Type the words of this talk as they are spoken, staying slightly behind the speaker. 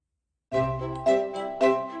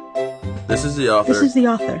This is the author. This is the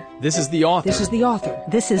author. This is the author. This is the author.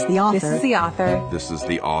 This is the author. This is the author. This is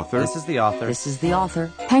the author. This is the author. This is the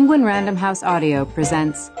author. Penguin Random House Audio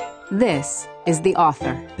presents This is the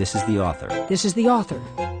Author. This is the author. This is the author.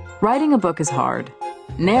 Writing a book is hard.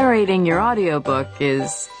 Narrating your audiobook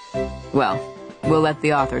is, well, we'll let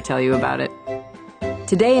the author tell you about it.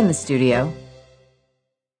 Today in the studio...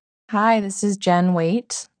 Hi, this is Jen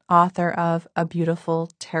Waite, author of A Beautiful,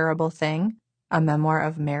 Terrible Thing, a memoir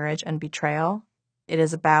of marriage and betrayal. It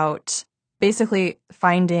is about basically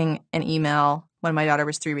finding an email when my daughter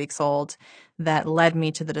was 3 weeks old that led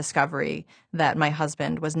me to the discovery that my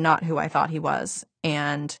husband was not who I thought he was,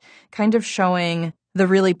 and kind of showing the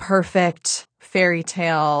really perfect fairy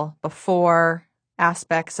tale before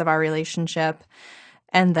aspects of our relationship,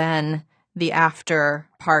 and then the after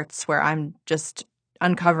parts where I'm just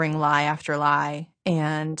uncovering lie after lie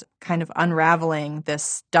and kind of unraveling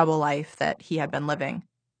this double life that he had been living.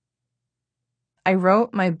 I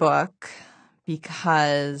wrote my book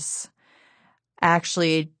because I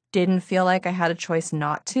actually didn't feel like I had a choice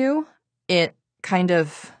not to. It kind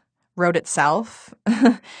of wrote itself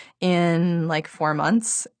in like 4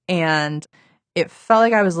 months, and it felt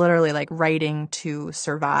like I was literally like writing to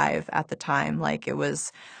survive at the time. Like it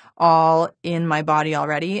was all in my body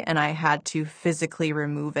already, and I had to physically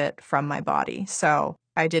remove it from my body. So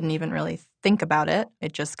I didn't even really think about it.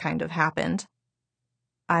 It just kind of happened.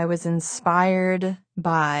 I was inspired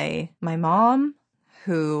by my mom,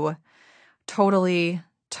 who totally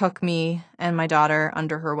took me and my daughter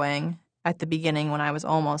under her wing at the beginning when I was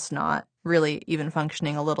almost not really even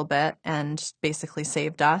functioning a little bit, and basically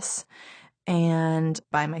saved us. And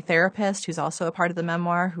by my therapist, who's also a part of the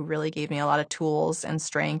memoir, who really gave me a lot of tools and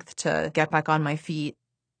strength to get back on my feet.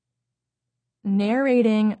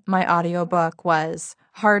 Narrating my audiobook was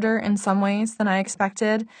harder in some ways than I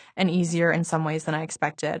expected, and easier in some ways than I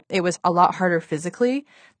expected. It was a lot harder physically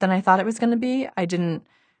than I thought it was going to be. I didn't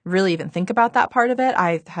really even think about that part of it.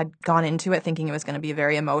 I had gone into it thinking it was going to be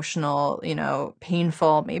very emotional,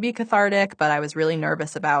 painful, maybe cathartic, but I was really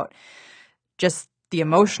nervous about just the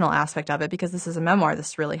emotional aspect of it, because this is a memoir.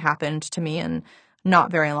 This really happened to me, and not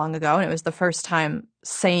very long ago, and it was the first time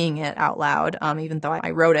saying it out loud. Even though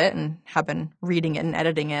I wrote it and have been reading it and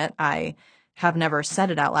editing it, I have never said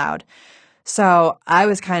it out loud. So I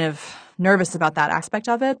was kind of nervous about that aspect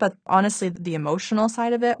of it, but honestly, the emotional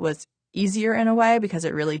side of it was easier in a way, because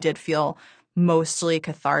it really did feel mostly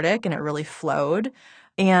cathartic and it really flowed.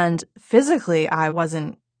 And physically, I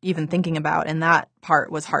wasn't even thinking about, and that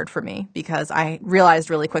part was hard for me, because I realized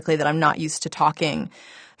really quickly that I'm not used to talking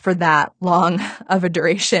for that long of a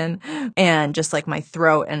duration, and just like my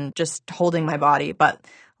throat and just holding my body. But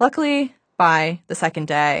luckily, by the second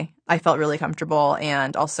day, I felt really comfortable,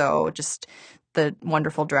 and also just the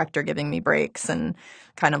wonderful director giving me breaks and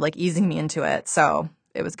kind of like easing me into it. So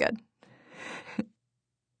it was good.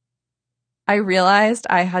 I realized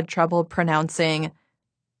I had trouble pronouncing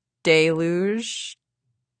deluge.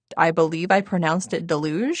 I believe I pronounced it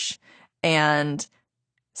deluge, and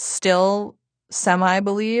still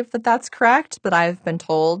semi-believe that that's correct, but I've been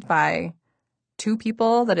told by 2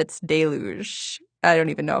 people that it's deluge. I don't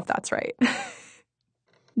even know if that's right. I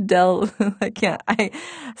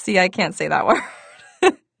can't say that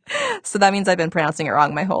word. So that means I've been pronouncing it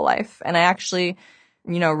wrong my whole life. And I actually,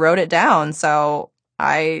 wrote it down, so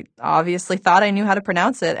I obviously thought I knew how to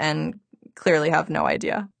pronounce it and clearly have no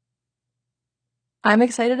idea. I'm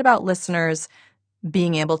excited about listeners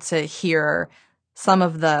being able to hear some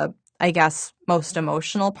of the, I guess, most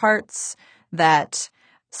emotional parts that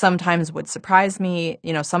sometimes would surprise me,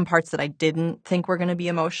 some parts that I didn't think were going to be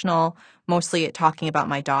emotional, mostly talking about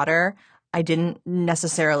my daughter. I didn't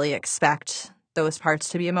necessarily expect those parts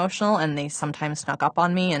to be emotional, and they sometimes snuck up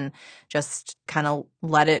on me, and just kind of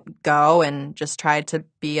let it go and just tried to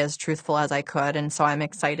be as truthful as I could. And so I'm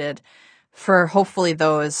excited for hopefully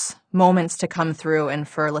those moments to come through, and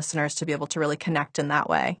for listeners to be able to really connect in that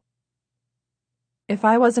way. If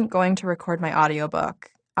I wasn't going to record my audiobook,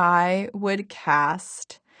 I would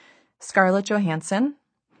cast Scarlett Johansson,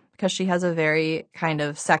 because she has a very kind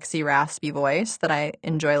of sexy, raspy voice that I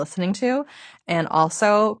enjoy listening to, and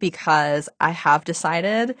also because I have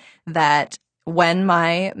decided that when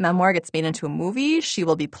my memoir gets made into a movie, she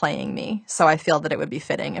will be playing me. So I feel that it would be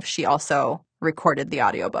fitting if she also recorded the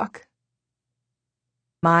audiobook.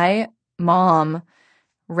 My mom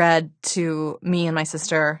read to me and my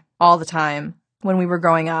sister all the time. When we were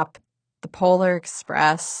growing up, the Polar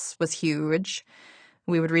Express was huge.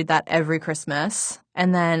 We would read that every Christmas.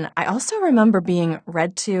 And then I also remember being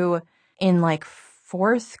read to in like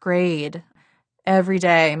 4th grade. Every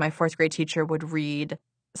day, my 4th grade teacher would read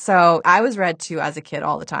So I was read to as a kid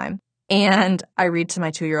all the time. And I read to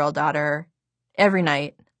my 2-year-old daughter every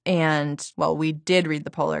night. And, well, we did read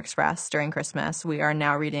The Polar Express during Christmas. We are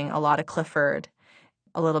now reading a lot of Clifford,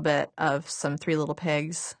 a little bit of some Three Little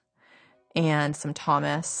Pigs, and some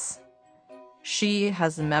Thomas. She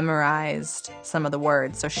has memorized some of the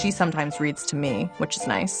words, so she sometimes reads to me, which is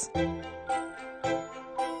nice.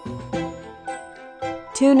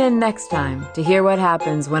 Tune in next time to hear what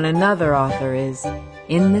happens when another author is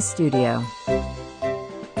in the studio.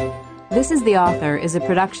 This is The Author is a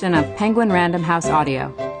production of Penguin Random House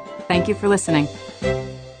Audio. Thank you for listening.